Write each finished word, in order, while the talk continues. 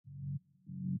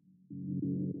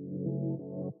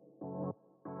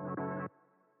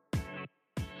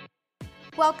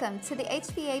Welcome to the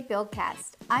HBA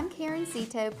Buildcast. I'm Karen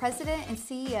Zito, President and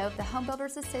CEO of the Home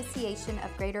Builders Association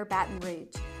of Greater Baton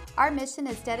Rouge. Our mission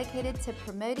is dedicated to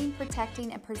promoting,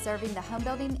 protecting, and preserving the home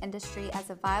building industry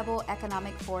as a viable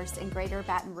economic force in Greater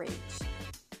Baton Rouge.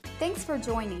 Thanks for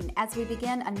joining as we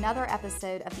begin another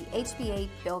episode of the HBA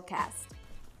Buildcast.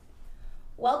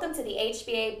 Welcome to the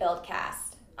HBA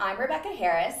Buildcast. I'm Rebecca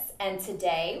Harris, and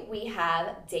today we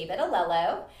have David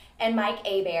Alello and Mike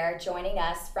Abear joining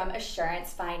us from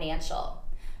Assurance Financial.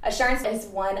 Assurance is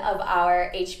one of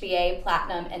our HBA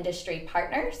Platinum industry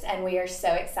partners, and we are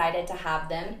so excited to have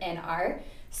them in our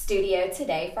studio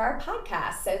today for our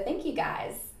podcast. So thank you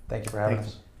guys. Thank you for having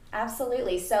us.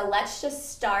 Absolutely. So let's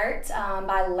just start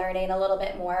by learning a little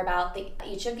bit more about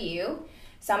each of you.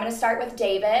 So I'm going to start with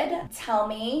David. Tell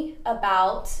me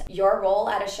about your role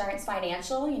at Assurance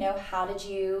Financial. How did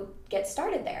you get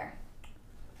started there?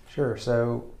 Sure.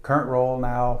 So current role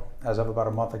now, as of about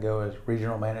a month ago, is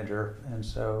regional manager. And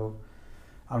so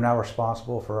I'm now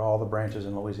responsible for all the branches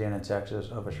in Louisiana and Texas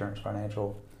of Assurance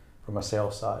Financial from a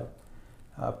sales side.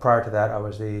 Prior to that, I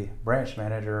was the branch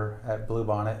manager at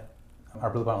Bluebonnet,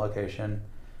 our Bluebonnet location,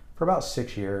 for about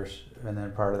 6 years. And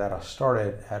then prior to that, I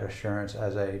started at Assurance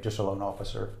as just a loan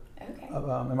officer. Okay.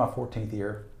 In my 14th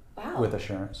year with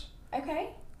Assurance. Okay.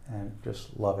 And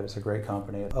just love it. It's a great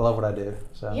company. I love what I do.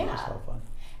 So It's a lot of fun.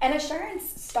 And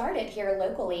Assurance started here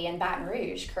locally in Baton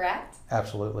Rouge, correct?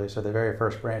 Absolutely. So the very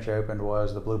first branch opened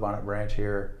was the Bluebonnet branch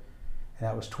here, and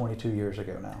that was 22 years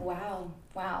ago now.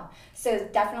 Wow. So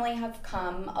definitely have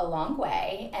come a long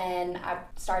way. And I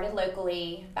started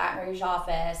locally, Baton Rouge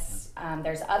office.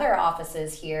 There's other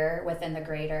offices here within the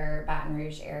greater Baton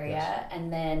Rouge area,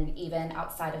 and then even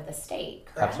outside of the state,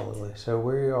 correct? Absolutely. So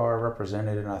we are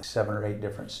represented in 7 or 8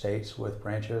 different states with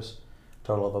branches,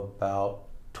 total of about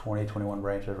 21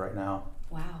 branches right now.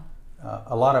 Wow.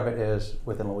 A lot of it is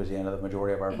within Louisiana. The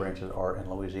majority of our branches are in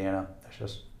Louisiana. That's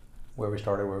just where we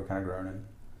started, where we've kind of grown in.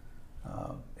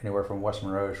 Anywhere from West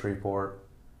Monroe, Shreveport,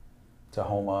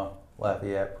 Tahoma,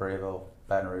 Lafayette, Prairieville,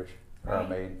 Baton Rouge are our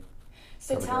main.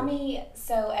 So tell me,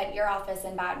 at your office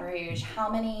in Baton Rouge, how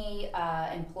many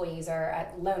employees or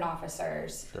loan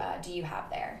officers do you have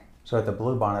there? So at the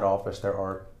Bluebonnet office, there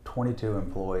are 22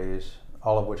 employees,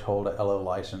 all of which hold a LO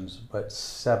license, but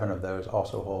 7 of those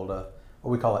also hold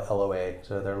what we call a LOA,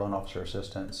 so they're loan officer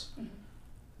assistants. Mm-hmm.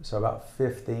 So about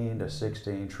 15 to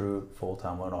 16 true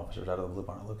full-time loan officers out of the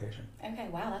Bluebonnet location. Okay,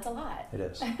 wow, that's a lot. It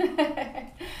is.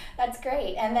 That's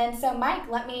great. And then, so Mike,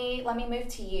 let me move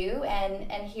to you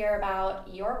and hear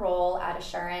about your role at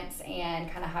Assurance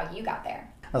and kind of how you got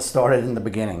there. I started in the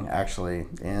beginning, actually.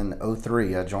 In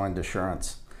 2003, I joined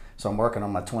Assurance. So I'm working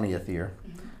on my 20th year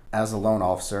as a loan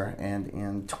officer. And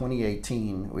in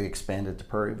 2018, we expanded to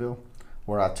Prairieville,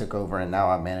 where I took over, and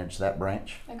now I manage that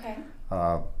branch. Okay.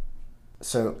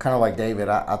 So kind of like David,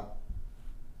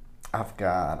 I've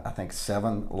got, I think,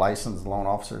 7 licensed loan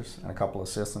officers and a couple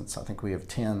assistants. I think we have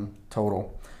 10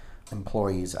 total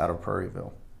employees out of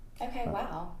Prairieville. Okay,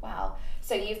 wow.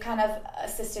 So you've kind of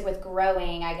assisted with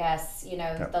growing, I guess,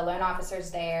 the loan officers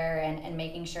there and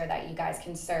making sure that you guys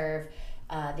can serve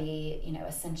the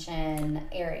Ascension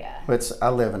area. I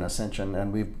live in Ascension,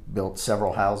 and we've built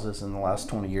several houses in the last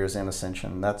 20 years in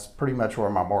Ascension. That's pretty much where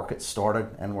my market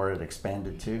started and where it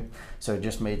expanded to. So it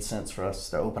just made sense for us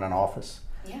to open an office.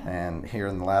 Yeah. And here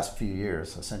in the last few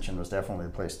years, Ascension was definitely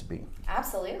the place to be.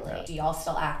 Absolutely. Yeah. Do y'all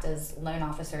still act as loan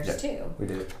officers too? We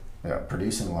do. Yeah,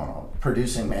 producing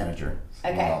manager,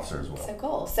 loan officer as well. So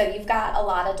cool. So you've got a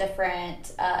lot of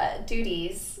different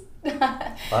duties to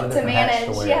manage.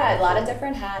 A lot of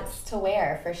different hats to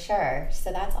wear for sure.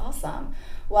 So that's awesome.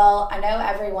 Well, I know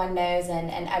everyone knows, and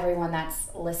everyone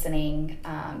that's listening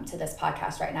to this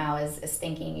podcast right now is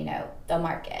thinking, the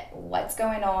market, what's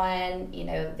going on,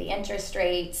 the interest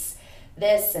rates,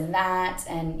 this and that,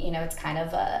 and it's kind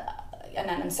of an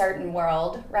uncertain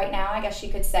world right now, I guess you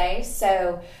could say.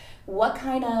 So what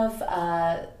kind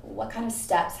of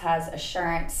steps has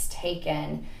Assurance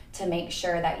taken to make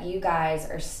sure that you guys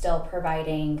are still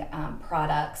providing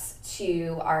products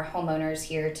to our homeowners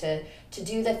here to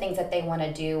do the things that they want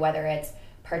to do, whether it's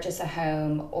purchase a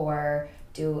home or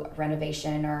do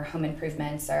renovation or home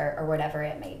improvements or whatever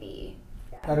it may be?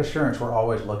 At Assurance, we're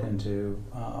always looking to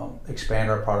expand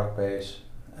our product base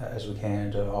as we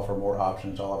can to offer more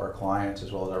options to all of our clients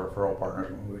as well as our referral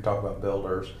partners. When we talk about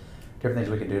builders, different things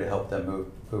we can do to help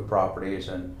them move properties,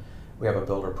 and we have a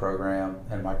builder program,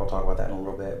 and Mike will talk about that in a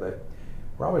little bit, but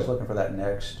we're always looking for that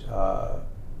next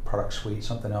product suite,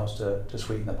 something else to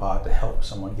sweeten the pot to help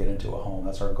someone get into a home.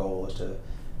 That's our goal, is to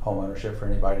home ownership for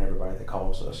anybody and everybody that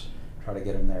calls us, try to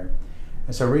get them there.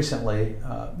 And so recently,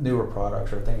 newer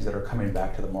products or things that are coming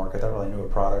back to the market, not really newer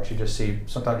products,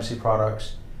 sometimes you see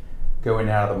products going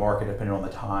out of the market depending on the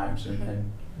times.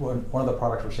 And one of the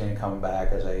products we're seeing coming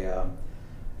back is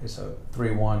it's a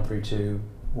 3-1, 3-2,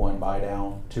 1 buy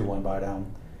down, 2-1 buy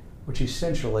down, which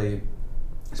essentially,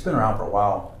 it's been around for a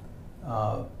while.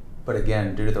 But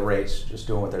again, due to the rates just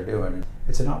doing what they're doing,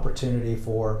 it's an opportunity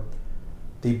for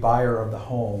the buyer of the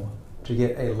home to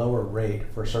get a lower rate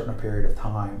for a certain period of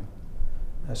time.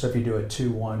 So if you do a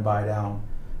 2-1 buy down,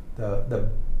 the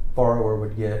borrower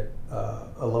would get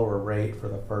a lower rate for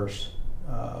the first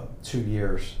 2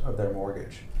 years of their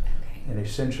mortgage. Okay. And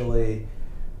essentially,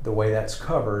 the way that's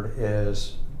covered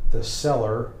is the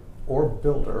seller or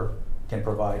builder can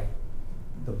provide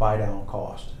the buy down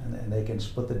cost, and they can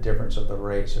split the difference of the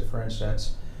rate. So for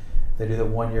instance, they do the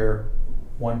 1 year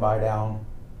 1 buy down,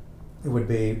 it would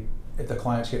be, if the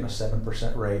client's getting a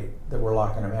 7% rate that we're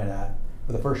locking them in at,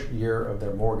 for the first year of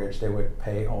their mortgage, they would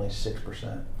pay only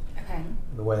 6%. Okay.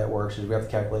 The way that works is we have to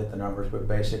calculate the numbers, but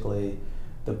basically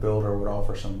the builder would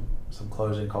offer some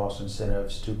closing cost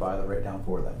incentives to buy the rate down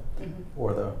for them,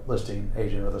 or the listing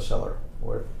agent or the seller,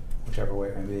 or whichever way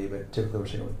it may be, but typically we're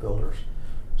seeing it with builders.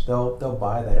 So they'll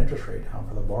buy that interest rate down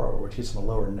for the borrower, which gets them a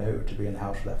lower note to be in the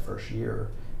house for that first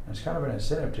year. And it's kind of an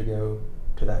incentive to go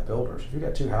to that builder. So if you've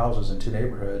got 2 houses in 2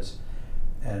 neighborhoods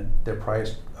and they're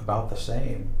priced about the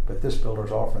same, but this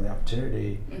builder's offering the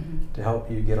opportunity to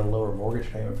help you get a lower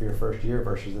mortgage payment for your first year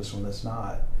versus this one that's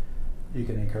not, you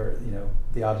can incur,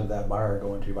 the odds of that buyer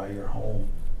going to buy your home,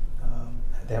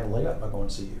 they have a leg up by going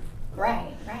to see you.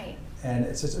 Right. And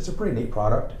it's a pretty neat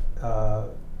product.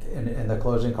 And the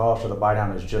closing cost or the buy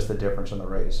down is just the difference in the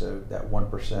rate. So that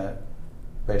 1%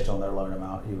 based on their loan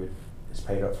amount, it's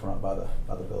paid up front by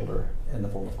the builder in the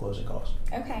form of closing costs.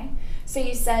 Okay. So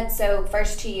you said,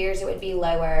 first 2 years it would be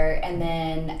lower, and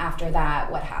then after that,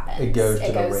 what happens? It goes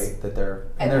to the rate that they're,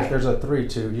 and there's a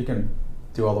 3-2, you can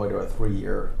do all the way to a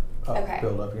 3-year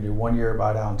build up. You can do 1 year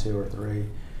buy down, 2 or 3.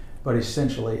 But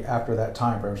essentially after that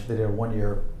time frame, so they did a 1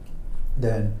 year,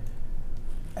 then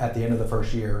at the end of the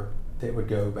first year, it would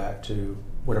go back to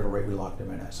whatever rate we locked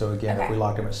them in at. So again, if we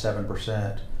locked them at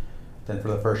 7%, then for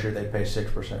the first year they'd pay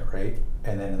 6% rate,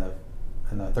 and then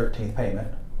in the 13th payment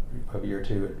of year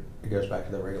 2, it goes back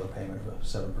to the regular payment of a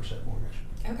 7% mortgage.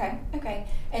 Okay.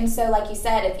 And so, like you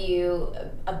said, if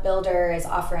a builder is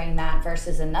offering that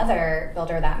versus another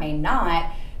builder that may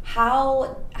not,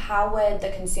 how would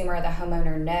the consumer or the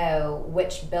homeowner know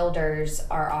which builders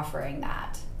are offering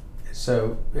that?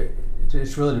 So it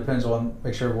just really depends on,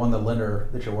 make sure the lender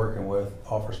that you're working with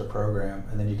offers the program,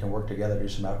 and then you can work together to do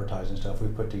some advertising stuff.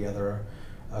 We've put together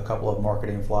a couple of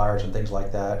marketing flyers and things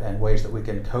like that, and ways that we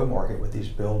can co-market with these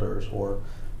builders or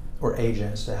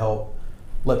agents to help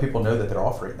let people know that they're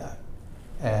offering that.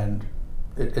 And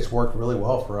it's worked really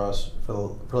well for us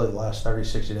for really the last 30,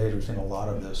 60 days. We've seen a lot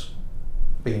of this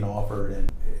being offered,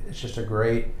 and it's just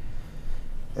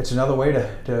it's another way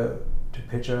to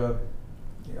pitch a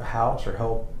house or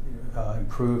help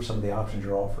improve some of the options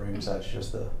you're offering besides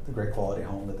just the great quality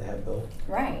home that they have built.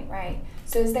 Right.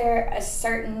 So is there a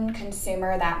certain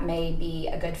consumer that may be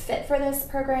a good fit for this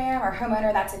program, or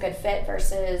homeowner that's a good fit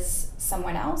versus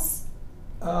someone else?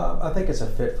 I think it's a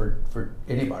fit for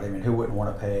anybody. I mean, who wouldn't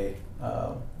want to pay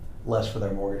less for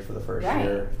their mortgage for the first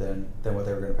year than what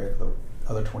they were going to pay for the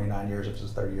other 29 years if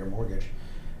it's a 30-year mortgage?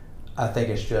 I think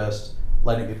it's just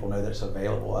letting people know that it's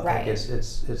available. I think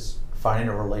it's finding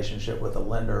a relationship with a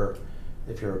lender,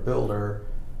 if you're a builder,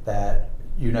 that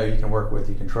you can work with,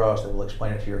 you can trust, that will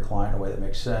explain it to your client in a way that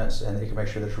makes sense, and that you can make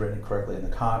sure that it's written correctly in the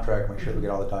contract, make sure that we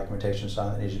get all the documentation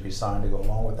signed that needs to be signed to go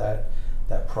along with that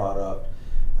product,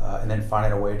 and then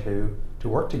finding a way to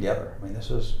work together. I mean, this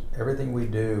is everything we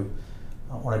do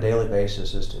on a daily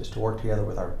basis is to work together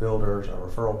with our builders, our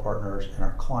referral partners, and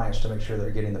our clients to make sure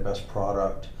they're getting the best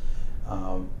product.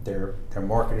 They're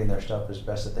marketing their stuff as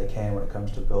best that they can when it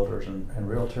comes to builders and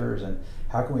realtors, and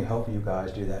how can we help you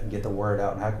guys do that and get the word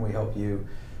out, and how can we help you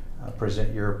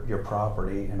present your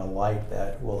property in a light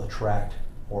that will attract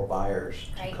more buyers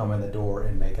to come in the door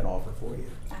and make an offer for you.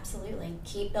 Absolutely.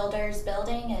 Keep builders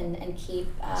building and keep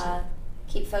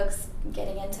folks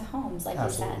getting into homes, like you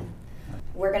said.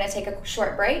 We're going to take a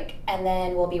short break, and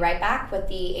then we'll be right back with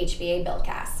the HBA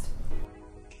Buildcast.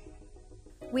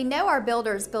 We know our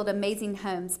builders build amazing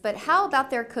homes, but how about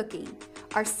their cooking?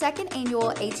 Our second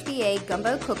annual HBA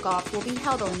Gumbo Cook-Off will be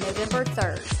held on November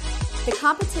 3rd. The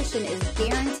competition is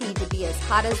guaranteed to be as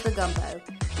hot as the gumbo.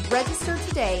 Register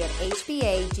today at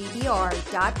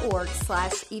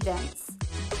hbagbr.org/events.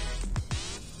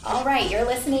 All right, you're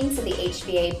listening to the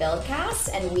HBA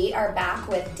Buildcast, and we are back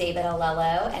with David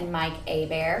Alello and Mike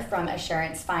Hebert from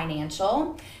Assurance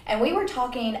Financial. And we were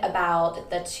talking about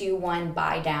the 2-1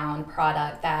 buy down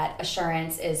product that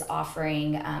Assurance is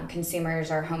offering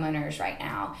consumers or homeowners right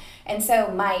now. And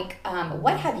so, Mike,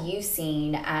 what have you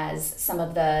seen as some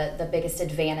of the biggest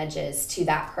advantages to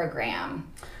that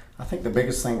program? I think the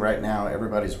biggest thing right now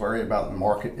everybody's worried about in the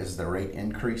market is the rate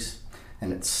increase.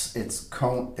 And it's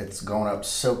going up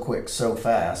so quick, so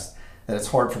fast, that it's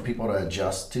hard for people to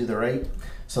adjust to the rate.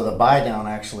 So the buy down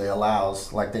actually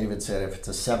allows, like David said, if it's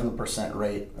a 7%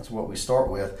 rate, that's what we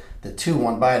start with, the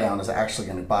 2-1 buy down is actually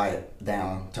going to buy it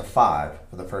down to 5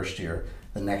 for the first year.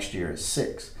 The next year is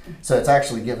 6. So it's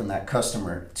actually giving that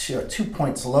customer 2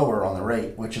 points lower on the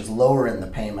rate, which is lower in the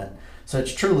payment. So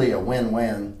it's truly a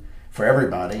win-win for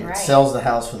everybody. Right. It sells the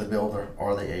house for the builder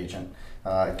or the agent.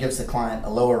 It gives the client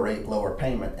a lower rate, lower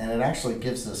payment, and it actually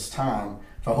gives us time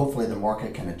for hopefully the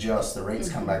market can adjust, the rates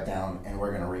come back down, and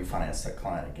we're going to refinance that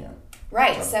client again.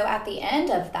 Right, so at the end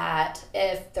of that,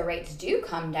 if the rates do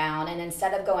come down and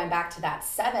instead of going back to that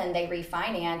 7, they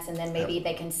refinance and then maybe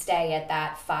they can stay at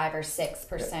that 5 or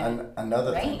 6%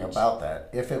 Another range. thing about that,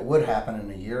 if it would happen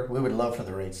in a year, we would love for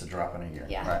the rates to drop in a year.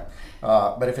 Yeah.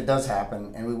 Right. But if it does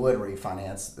happen and we would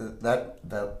refinance,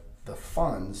 the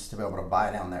funds to be able to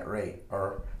buy down that rate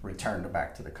are returned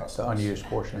back to the customer. The unused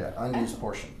portion. Yeah, unused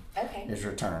portion Okay. is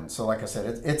returned. So like I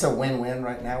said, it's a win-win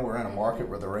right now. We're in a market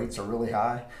where the rates are really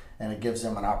high, and it gives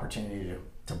them an opportunity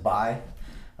to buy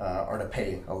or to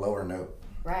pay a lower note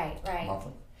Right.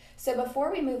 monthly. So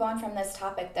before we move on from this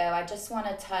topic, though, I just want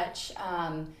to touch.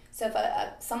 So if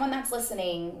someone that's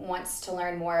listening wants to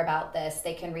learn more about this,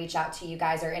 they can reach out to you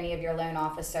guys or any of your loan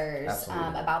officers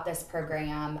about this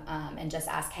program and just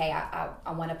ask, hey,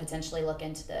 I want to potentially look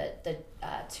into the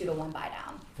 2-1 buy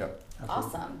down. Yep.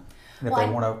 Awesome. And if they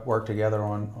want to work together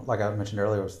on, like I mentioned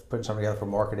earlier, was putting something together for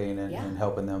marketing and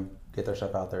helping them get their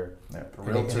stuff out there. Yeah, for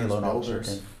Any realtors, loan officer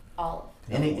builders,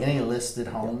 can- any listed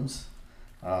homes,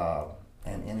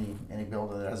 and any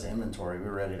builder that has inventory,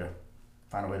 we're ready to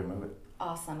find a way to move it.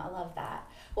 Awesome. I love that.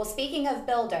 Well, speaking of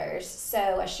builders,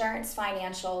 so Assurance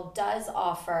Financial does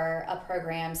offer a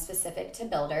program specific to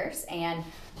builders, and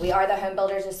we are the Home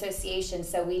Builders Association,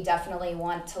 so we definitely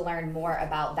want to learn more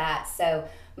about that. So,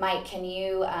 Mike, can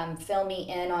you fill me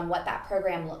in on what that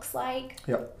program looks like?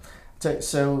 Yep.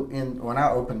 So when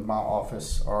I opened my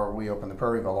office, or we opened the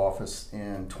Prairieville office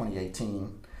in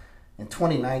 2018, in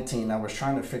 2019, I was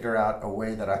trying to figure out a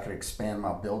way that I could expand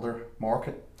my builder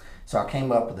market. So I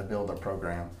came up with the builder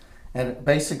program. And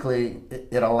basically,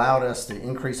 it allowed us to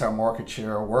increase our market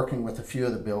share, working with a few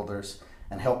of the builders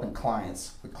and helping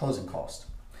clients with closing costs.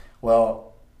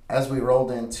 Well, as we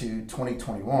rolled into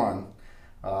 2021,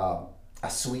 I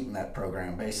sweetened that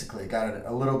program, basically got it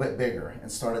a little bit bigger and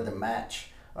started to match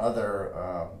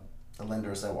other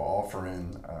lenders that were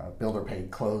offering builder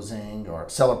paid closing or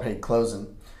seller paid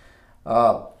closing.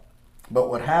 But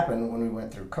what happened when we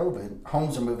went through COVID,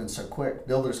 homes are moving so quick,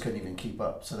 builders couldn't even keep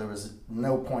up. So there was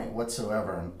no point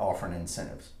whatsoever in offering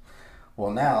incentives. Well,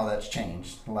 now that's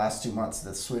changed. The last 2 months,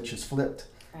 the switch has flipped.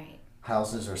 Right.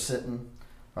 Houses are sitting.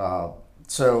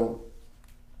 So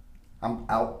I'm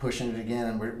out pushing it again,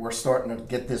 and we're starting to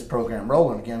get this program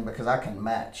rolling again because I can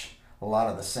match a lot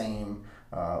of the same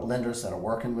lenders that are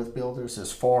working with builders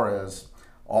as far as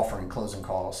offering closing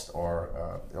costs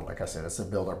or, like I said, it's a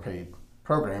builder paid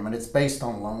program, and it's based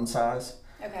on loan size.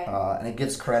 Okay. And it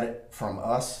gives credit from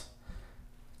us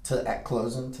at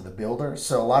closing to the builder.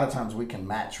 So a lot of times we can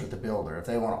match with the builder. If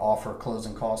they want to offer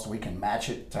closing costs, we can match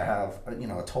it to have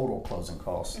a total closing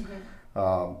cost.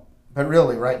 But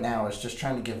really right now it's just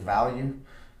trying to give value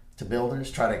to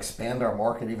builders, try to expand our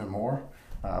market even more.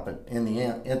 But in the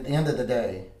end, at the end of the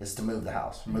day, is to move the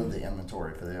house, move the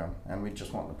inventory for them, and we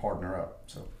just want to partner up.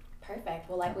 So Perfect.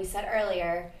 Well, like we said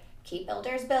earlier, keep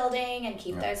builders building and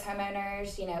keep those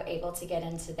homeowners, able to get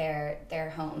into their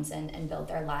homes and build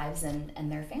their lives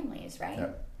and their families, right? Yeah.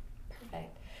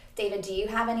 Perfect. David, do you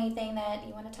have anything that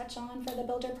you want to touch on for the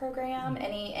builder program?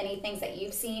 Any things that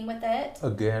you've seen with it?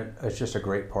 Again, it's just a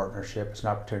great partnership. It's an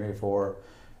opportunity for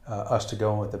us to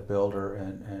go in with the builder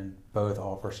and both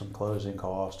offer some closing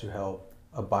costs to help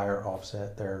a buyer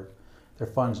offset their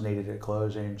funds needed at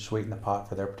closing, sweeten the pot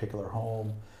for their particular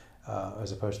home.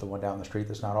 As opposed to the one down the street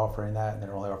that's not offering that, and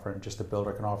they're only offering, just the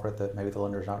builder can offer it, that maybe the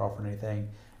lender's not offering anything.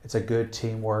 It's a good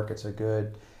teamwork, it's a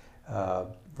good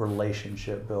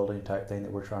relationship building type thing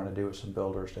that we're trying to do with some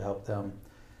builders to help them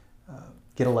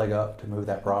get a leg up to move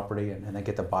that property and then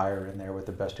get the buyer in there with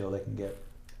the best deal they can get.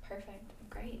 Perfect.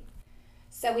 Great.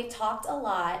 So we talked a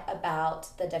lot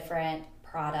about the different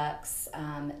products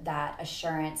that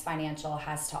Assurance Financial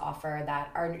has to offer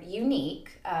that are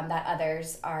unique, that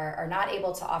others are not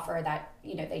able to offer, that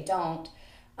they don't.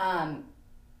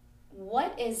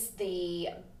 What is the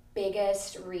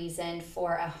biggest reason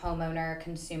for a homeowner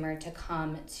consumer to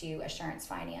come to Assurance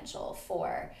Financial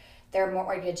for their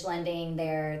mortgage lending,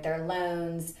 their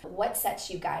loans? What sets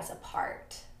you guys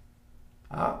apart?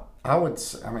 I would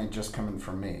say, just coming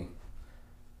from me,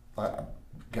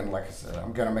 again, like I said,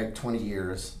 I'm going to make 20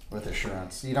 years with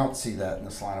Assurance. You don't see that in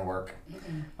this line of work.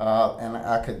 And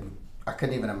I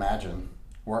couldn't even imagine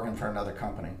working for another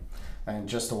company. And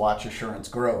just to watch Assurance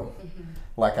grow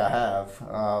like I have,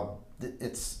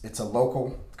 it's a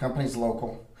local, the company's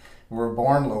local. We're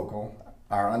born local.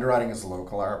 Our underwriting is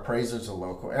local. Our appraisers are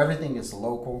local. Everything is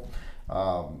local.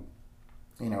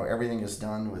 Everything is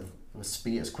done with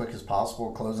speed, as quick as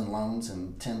possible, closing loans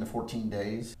in 10 to 14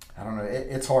 days. I don't know.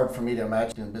 It's hard for me to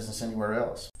imagine doing business anywhere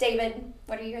else. David,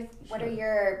 what are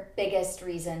your biggest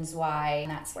reasons why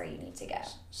that's where you need to go?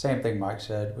 Same thing Mike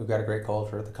said. We've got a great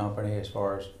culture at the company as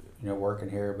far as working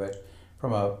here, but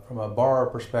from a borrower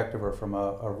perspective or from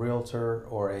a realtor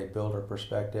or a builder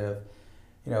perspective,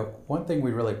 one thing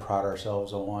we really pride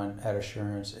ourselves on at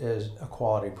Assurance is a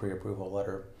quality pre-approval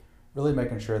letter. Really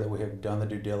making sure that we have done the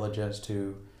due diligence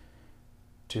to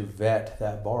vet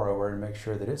that borrower and make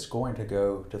sure that it's going to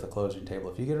go to the closing table.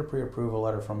 If you get a pre-approval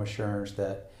letter from Assurance,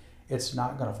 that it's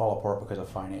not going to fall apart because of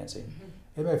financing.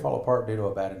 It may fall apart due to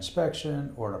a bad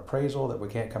inspection or an appraisal that we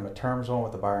can't come to terms on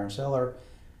with the buyer and seller.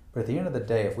 But at the end of the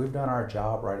day, if we've done our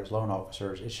job right as loan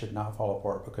officers, it should not fall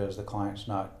apart because the client's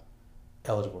not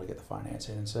eligible to get the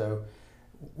financing. And so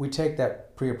we take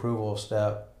that pre-approval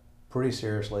step pretty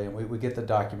seriously, and we get the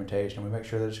documentation, and we make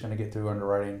sure that it's going to get through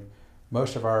underwriting.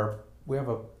 We have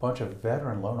a bunch of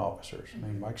veteran loan officers.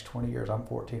 Mike's 20 years, I'm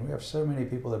 14. We have so many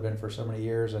people that have been for so many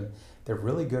years, and they're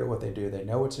really good at what they do. They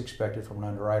know what's expected from an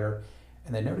underwriter,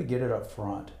 and they know to get it up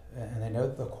front. And they know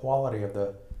that the quality of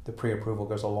the pre-approval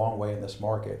goes a long way in this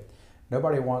market.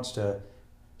 Nobody wants to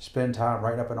spend time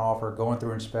writing up an offer, going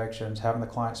through inspections, having the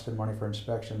client spend money for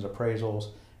inspections, appraisals,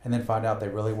 and then find out they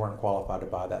really weren't qualified to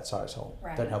buy that size home.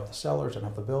 Right. Doesn't help the sellers, doesn't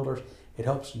help the builders. It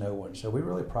helps no one. So we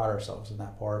really pride ourselves in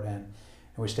that part, and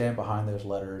we stand behind those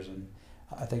letters. And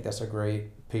I think that's a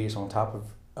great piece. On top of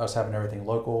us having everything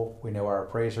local, we know our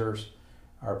appraisers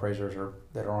that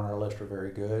are on our list are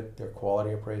very good. They're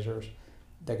quality appraisers.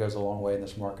 That goes a long way in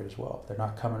this market as well. They're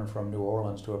not coming from New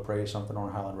Orleans to appraise something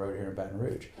on Highland Road here in Baton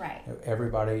Rouge. Right.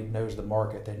 Everybody knows the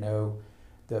market. They know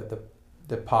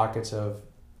the pockets of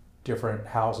different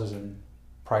houses and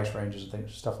price ranges and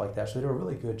things, stuff like that. So they do a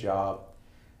really good job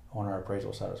on our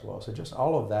appraisal side as well. So just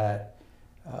all of that,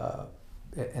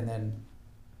 and then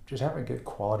just having good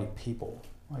quality people,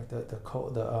 like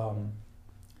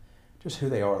just who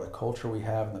they are, the culture we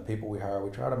have, and the people we hire. We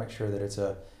try to make sure that it's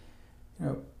a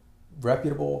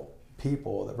reputable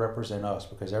people that represent us,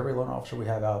 because every loan officer we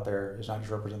have out there is not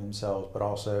just representing themselves, but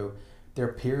also their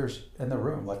peers in the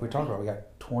room. Like we talked about, we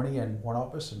got 20 in one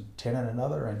office and 10 in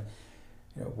another, and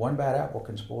one bad apple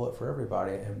can spoil it for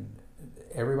everybody, and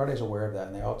everybody's aware of that,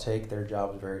 and they all take their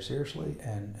jobs very seriously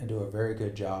and do a very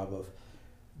good job of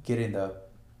getting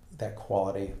that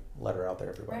quality letter out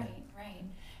there to everybody. Right.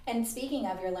 And speaking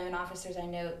of your loan officers, I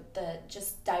know the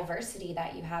just diversity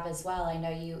that you have as well. I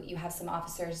know you have some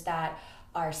officers that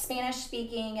are Spanish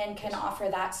speaking and can offer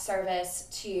that service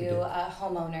to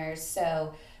homeowners.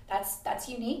 So that's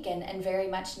unique and very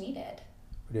much needed.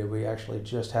 We did. We actually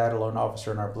just had a loan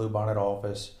officer in our Blue Bonnet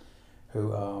office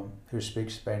who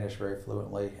speaks Spanish very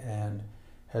fluently and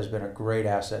has been a great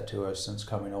asset to us since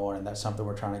coming on. And that's something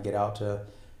we're trying to get out to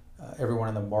everyone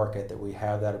in the market, that we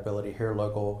have that ability here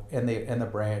local in the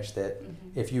branch, that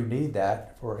if you need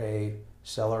that for a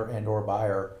seller and or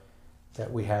buyer,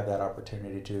 that we have that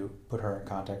opportunity to put her in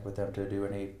contact with them to do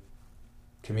any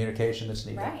communication that's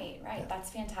needed. Right. Yeah. That's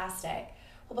fantastic.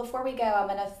 Well, before we go, I'm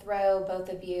going to throw both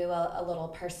of you a little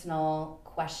personal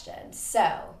question.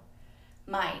 So,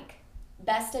 Mike,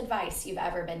 best advice you've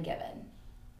ever been given?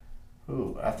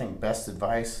 Ooh, I think best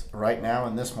advice right now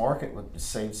in this market would be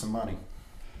save some money.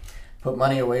 Put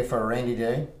money away for a rainy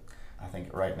day. I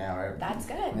think right now. That's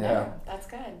good. Yeah. No, that's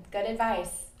good. Good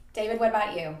advice. David, what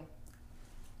about you?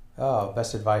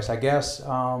 Best advice, I guess,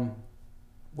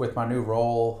 with my new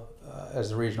role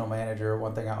as the regional manager,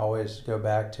 one thing I always go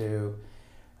back to,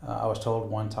 I was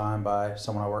told one time by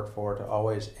someone I worked for to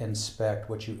always inspect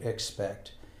what you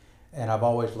expect. And I've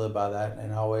always lived by that.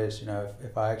 And always,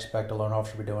 if I expect a loan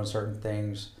officer to be doing certain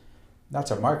things, not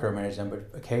to micromanage them, but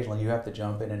occasionally you have to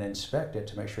jump in and inspect it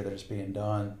to make sure that it's being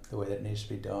done the way that it needs to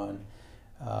be done.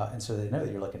 And so they know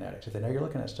that you're looking at it. If they know you're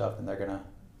looking at stuff, then they're going to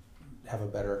have a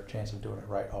better chance of doing it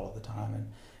right all of the time.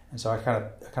 And so I kind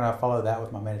of follow that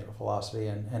with my management philosophy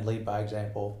and lead by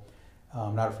example.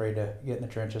 I'm not afraid to get in the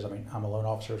trenches. I mean, I'm a loan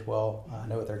officer as well. I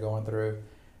know what they're going through.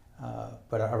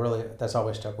 But that's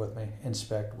always stuck with me.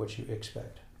 Inspect what you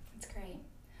expect. That's great.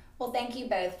 Well, thank you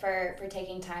both for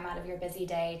taking time out of your busy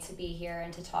day to be here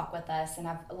and to talk with us. And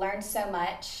I've learned so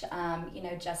much,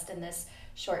 just in this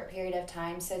short period of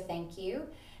time. So thank you.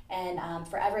 And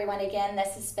for everyone, again,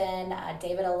 this has been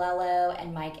David Alello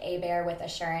and Mike Hebert with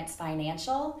Assurance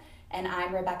Financial. And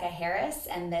I'm Rebecca Harris,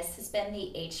 and this has been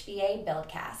the HBA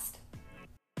Buildcast.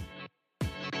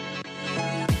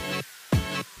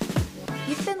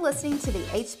 You've been listening to the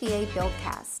HBA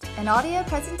Buildcast, an audio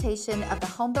presentation of the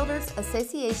Home Builders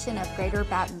Association of Greater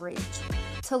Baton Rouge.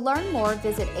 To learn more,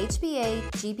 visit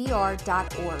hbagbr.org.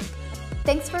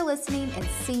 Thanks for listening and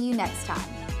see you next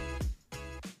time.